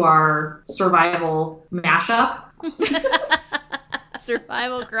add to our survival mashup?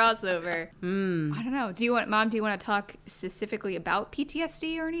 Survival crossover. I don't know. Mom, do you want to talk specifically about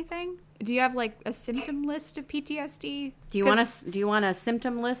PTSD or anything? Do you have like a symptom list of PTSD? Do you want a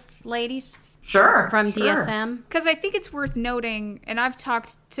symptom list, ladies, Sure. from sure. DSM? Because I think it's worth noting, and I've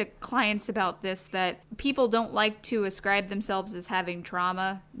talked to clients about this, that people don't like to ascribe themselves as having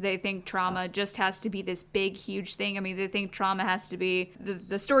trauma. They think trauma just has to be this big, huge thing. I mean, they think trauma has to be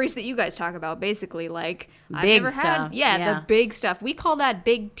the stories that you guys talk about, basically. Like, I've Big never stuff. had, yeah, Yeah. the big stuff. We call that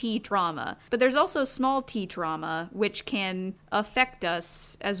big T trauma. But there's also small T trauma, which can affect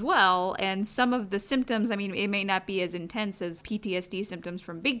us as well. And some of the symptoms, I mean, it may not be as intense as PTSD symptoms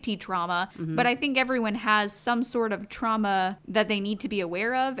from big T trauma, but I think everyone has some sort of trauma that they need to be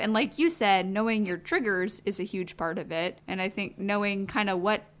aware of. And like you said, knowing your triggers is a huge part of it. And I think knowing kind of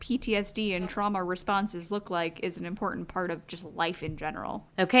what PTSD and trauma responses look like is an important part of just life in general.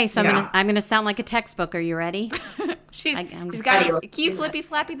 Okay, so Yeah. I'm gonna sound like a textbook. Are you ready? She's I'm got ready. can you flippy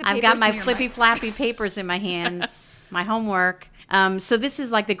flappy the papers? I've got my in your flippy mind? flappy papers in my hands, my homework. So this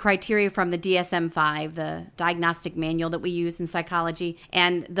is like the criteria from the DSM-5, the diagnostic manual that we use in psychology.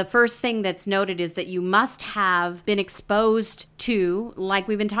 And the first thing that's noted is that you must have been exposed to, like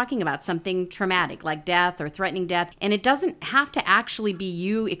we've been talking about, something traumatic, like death or threatening death. And it doesn't have to actually be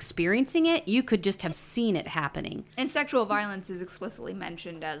you experiencing it. You could just have seen it happening. And sexual violence is explicitly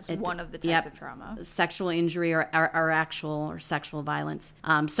mentioned as one of the types yep. of trauma. Sexual injury or actual or sexual violence.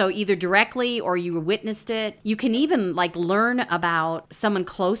 So either directly or you witnessed it. You can even like learn about someone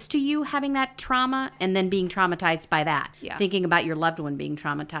close to you having that trauma and then being traumatized by that. Yeah. Thinking about your loved one being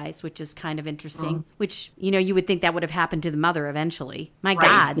traumatized, which is kind of interesting, which, you would think that would have happened to the mother eventually. My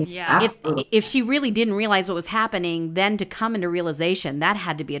Right. God. Yeah. If she really didn't realize what was happening, then to come into realization, that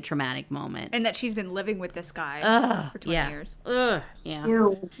had to be a traumatic moment. And that she's been living with this guy for 20 yeah. years. Ugh, yeah.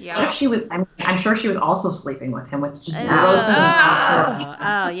 Ew. Yeah. What if she was? I'm sure she was also sleeping with him, which just gross as possible.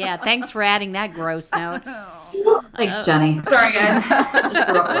 Oh, yeah. Thanks for adding that gross note. Thanks, Jenny. Sorry, guys. Just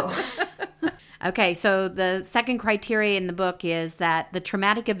threw up a little. Okay, so the second criteria in the book is that the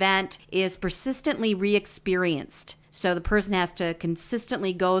traumatic event is persistently re-experienced. So the person has to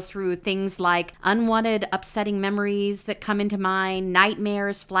consistently go through things like unwanted, upsetting memories that come into mind,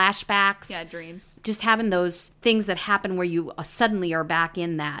 nightmares, flashbacks. Yeah, dreams. Just having those things that happen where you suddenly are back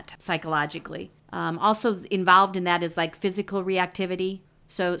in that psychologically. Also involved in that is like physical reactivity.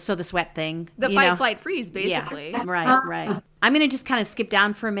 So the sweat thing. The you fight, know. flight, freeze, basically. Yeah, right. I'm going to just kind of skip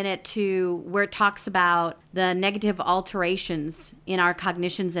down for a minute to where it talks about the negative alterations in our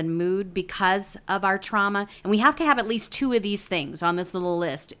cognitions and mood because of our trauma. And we have to have at least 2 of these things on this little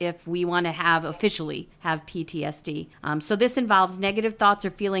list if we want to officially have PTSD. So this involves negative thoughts or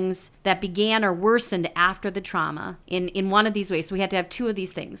feelings that began or worsened after the trauma in one of these ways. So we had to have 2 of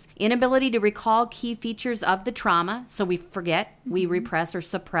these things. Inability to recall key features of the trauma. So we forget, we repress or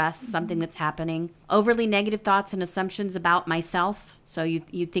suppress something that's happening. Overly negative thoughts and assumptions about myself. So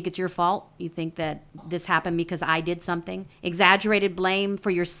you think it's your fault. You think that this happened because I did something. Exaggerated blame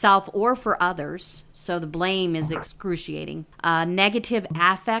for yourself or for others. So the blame is excruciating. Negative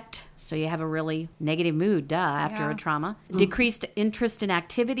affect. So you have a really negative mood, after a trauma. Decreased interest in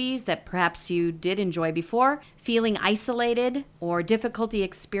activities that perhaps you did enjoy before. Feeling isolated or difficulty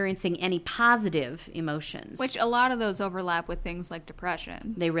experiencing any positive emotions. Which a lot of those overlap with things like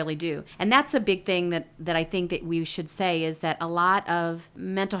depression. They really do. And that's a big thing that I think that we should say is that a lot of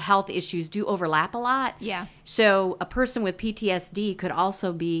mental health issues do overlap a lot. Yeah. So a person with PTSD could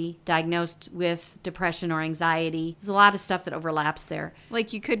also be diagnosed with depression or anxiety. There's a lot of stuff that overlaps there.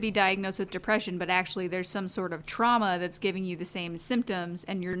 Like you could be diagnosed with depression, but actually there's some sort of trauma that's giving you the same symptoms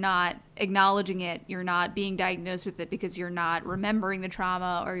and you're not acknowledging it. You're not being diagnosed with it because you're not remembering the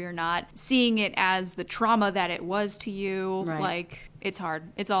trauma or you're not seeing it as the trauma that it was to you. Right. Like, it's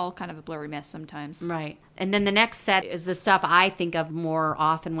hard. It's all kind of a blurry mess sometimes. Right. And then the next set is the stuff I think of more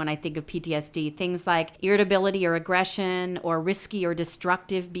often when I think of PTSD. Things like irritability or aggression or risky or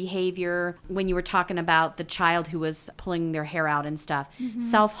destructive behavior. When you were talking about the child who was pulling their hair out and stuff.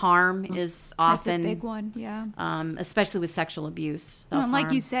 Self-harm is often... That's a big one, yeah. Especially with sexual abuse. And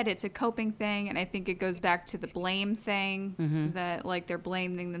like you said, it's a coping thing, and I think it goes back to the blame thing, that like they're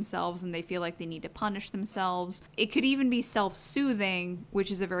blaming themselves and they feel like they need to punish themselves. It could even be self-soothing, which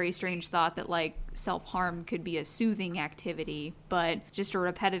is a very strange thought that like self-harm could be a soothing activity, but just a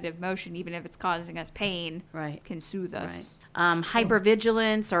repetitive motion, even if it's causing us pain, can soothe us.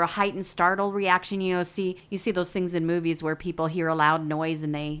 Hypervigilance or a heightened startle reaction. You see those things in movies where people hear a loud noise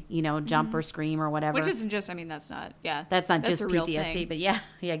and they, jump or scream or whatever. Which isn't just, that's not just a real PTSD, thing. but yeah,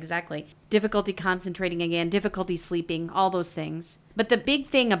 exactly. Difficulty concentrating again, difficulty sleeping, all those things. But the big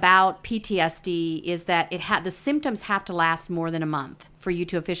thing about PTSD is that the symptoms have to last more than a month for you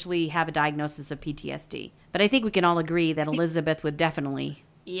to officially have a diagnosis of PTSD. But I think we can all agree that Elizabeth would definitely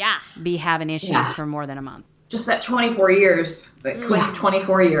be having issues for more than a month. Just that 24 years. That quick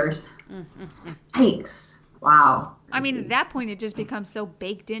 24 years. Yikes. Wow. I mean, at that point, it just becomes so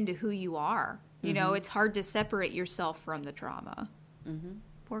baked into who you are. You know, it's hard to separate yourself from the trauma.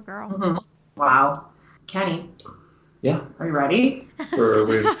 Poor girl. Wow. Kenny. Yeah. Are you ready? For a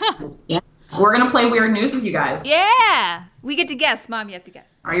weird. Yeah. We're going to play Weird News with you guys. Yeah. We get to guess. Mom, you have to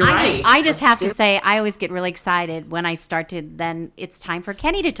guess. Are you ready? I just have to say, I always get really excited when I start to, then it's time for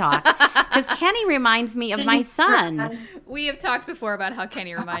Kenny to talk. Because Kenny reminds me of my son. We have talked before about how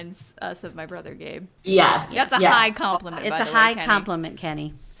Kenny reminds us of my brother, Gabe. Yes. That's a high compliment, It's by a the way, high Kenny. compliment,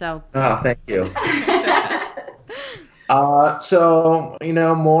 Kenny. So, Oh, thank you. So,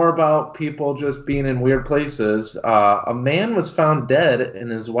 more about people just being in weird places. A man was found dead in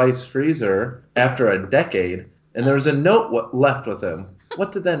his wife's freezer after a decade, and there was a note left with him.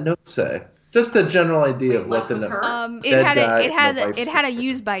 What did that note say? Just a general idea of what the note. It had a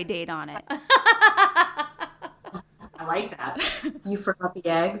use by date on it. I like that. You forgot the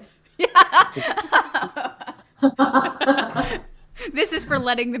eggs? This is for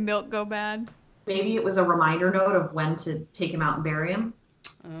letting the milk go bad. Maybe it was a reminder note of when to take him out and bury him.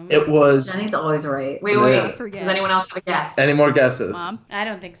 It was. Jenny's always right. Wait. Yeah. Does anyone else have a guess? Any more guesses? Mom? I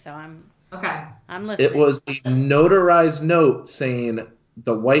don't think so. Okay. I'm listening. It was a notarized note saying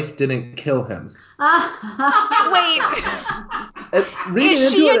the wife didn't kill him. Wait. Reading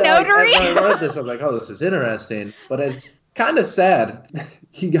Is she into a notary? When I read this, I was like, oh, this is interesting. But it's kind of sad.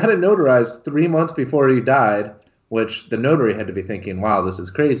 He got it notarized 3 months before he died, which the notary had to be thinking, wow, this is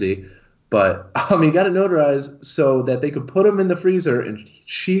crazy. But he got it notarized so that they could put him in the freezer and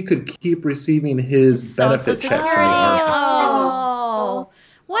she could keep receiving his benefit Social check. Security. Oh,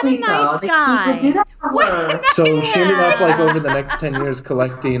 what a Sweet, nice though. guy. They do that for her. So she ended up over the next 10 years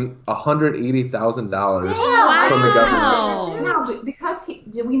collecting $180,000 from the government. No, because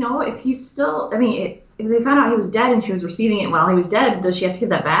do we know if he's still? I mean, if they found out he was dead and she was receiving it while he was dead, does she have to give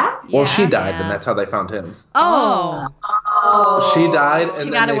that back? Well, she died, Yeah. and that's how they found him. Oh. She died, and She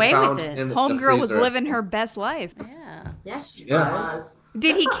then got they away with found it. him in the Homegirl was freezer. living her best life. Yeah. Yes, she Yeah. was.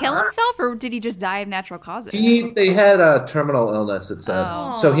 Did he kill himself or did he just die of natural causes? They had a terminal illness, it said.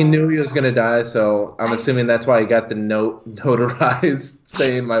 Oh. So he knew he was going to die, so I'm assuming that's why he got the note notarized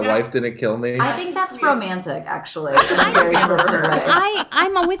saying my wife didn't kill me. I think that's romantic, actually. It's a very twisted way.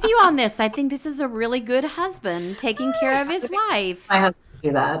 I'm with you on this. I think this is a really good husband taking care of his wife. My husband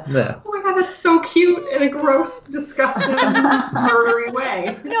do that. Yeah. Oh my god, that's so cute in a gross, disgusting, murdery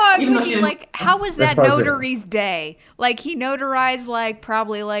way. No, I'm Even though thinking, she- like, how was That's that positive. notary's day? Like, he notarized, like,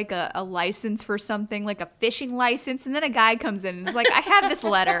 probably, like, a license for something, like a fishing license, and then a guy comes in and is like, I have this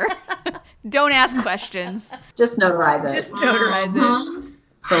letter. Don't ask questions. Just notarize it. Just notarize it.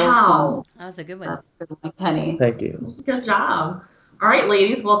 So Wow. That was a good one. that's good one, Penny. Thank you. Good job. All right,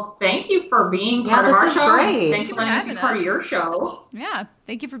 ladies. Well, thank you for being part of this our was show. great. Thanks for letting us be part of your show. Yeah.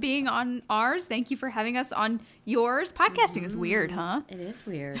 Thank you for being on ours. Thank you for having us on yours. Podcasting is weird, huh? It is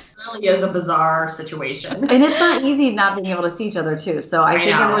weird. It really is a bizarre situation. And it's not easy not being able to see each other too. So I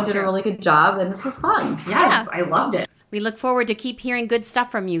think know, everyone that's did a true. really good job, and this was fun. Yes, I loved it. We look forward to keep hearing good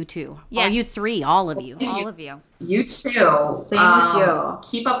stuff from you two. Yes. All you three, all of you. All of you. You too. Same with you.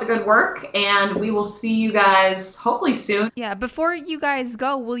 Keep up the good work, and we will see you guys hopefully soon. Yeah. Before you guys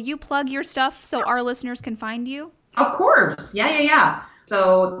go, will you plug your stuff so our listeners can find you? Of course. Yeah.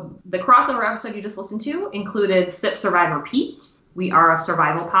 So the crossover episode you just listened to included Sip, Survive, Repeat. We are a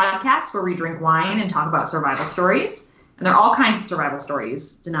survival podcast where we drink wine and talk about survival stories. And there are all kinds of survival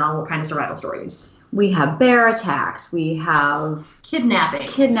stories. Danelle, what kind of survival stories? We have bear attacks. We have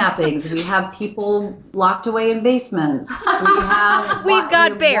Kidnappings. We have people locked away in basements. We have We've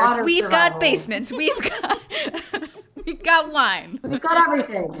got bears. water We've got survival. basements. We've got wine. We've got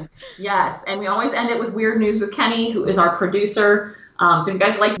everything. Yes, and we always end it with Weird News with Kenny, who is our producer. So if you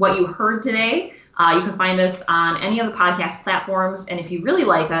guys liked what you heard today, you can find us on any of the podcast platforms. And if you really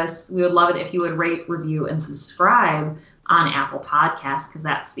like us, we would love it if you would rate, review, and subscribe on Apple Podcasts, because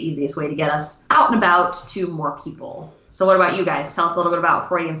that's the easiest way to get us out and about to more people. So what about you guys? Tell us a little bit about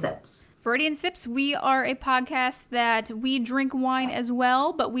Freudian Sips. Freudian Sips, we are a podcast that we drink wine as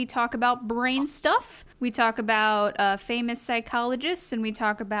well, but we talk about brain stuff. We talk about famous psychologists, and we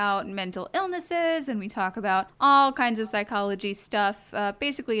talk about mental illnesses, and we talk about all kinds of psychology stuff,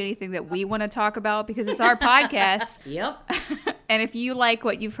 basically anything that we want to talk about because it's our podcast. Yep. And if you like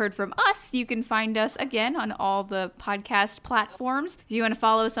what you've heard from us, you can find us again on all the podcast platforms. If you want to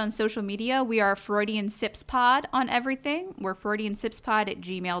follow us on social media, we are Freudian Sips Pod on everything. We're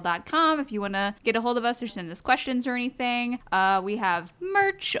freudiansipspod@gmail.com. If you want to get a hold of us or send us questions or anything, we have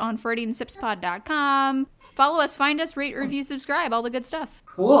merch on freudiansipspod.com. Follow us, find us, rate, review, subscribe, all the good stuff.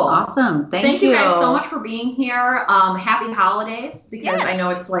 Cool. Awesome. Thank you guys so much for being here. Happy holidays, because Yes. I know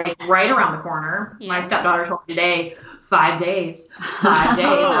it's like right around the corner. Yeah. My stepdaughter told me today, 5 days. 5 days.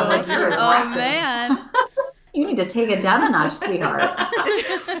 I was like, you're Oh, aggressive. man. You need to take it down a notch, sweetheart.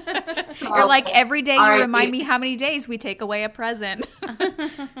 You're like, every day you All right, remind wait. me how many days we take away a present.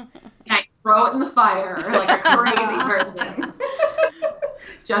 I throw it in the fire like a crazy person.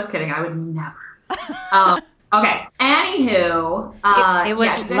 Just kidding. I would never. Okay. Anywho, It was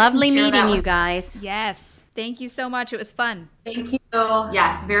yeah, you guys lovely can share meeting that you with- guys. Yes. Thank you so much. It was fun. Thank you.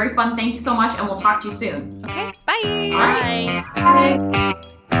 Yes, very fun. Thank you so much, and we'll talk to you soon. Okay. Bye. All right. Bye.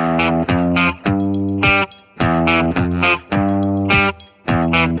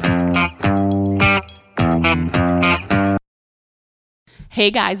 Hey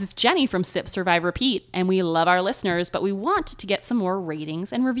guys, it's Jenny from Sip, Survive, Repeat, and we love our listeners, but we want to get some more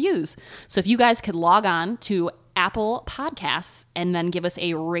ratings and reviews. So if you guys could log on to Apple Podcasts and then give us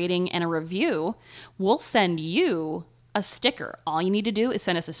a rating and a review, we'll send you a sticker. All you need to do is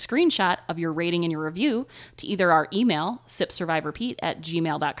send us a screenshot of your rating and your review to either our email,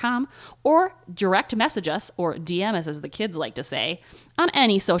 sipsurviverepeat@gmail.com, or direct message us, or DM us as the kids like to say, on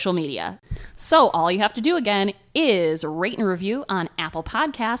any social media. So all you have to do again is rate and review on Apple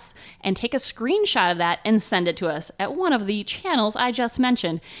Podcasts and take a screenshot of that and send it to us at one of the channels I just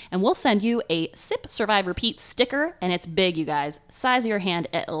mentioned. And we'll send you a Sip, Survive, Repeat sticker, and it's big, you guys. Size of your hand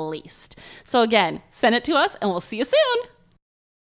at least. So again, send it to us and we'll see you soon.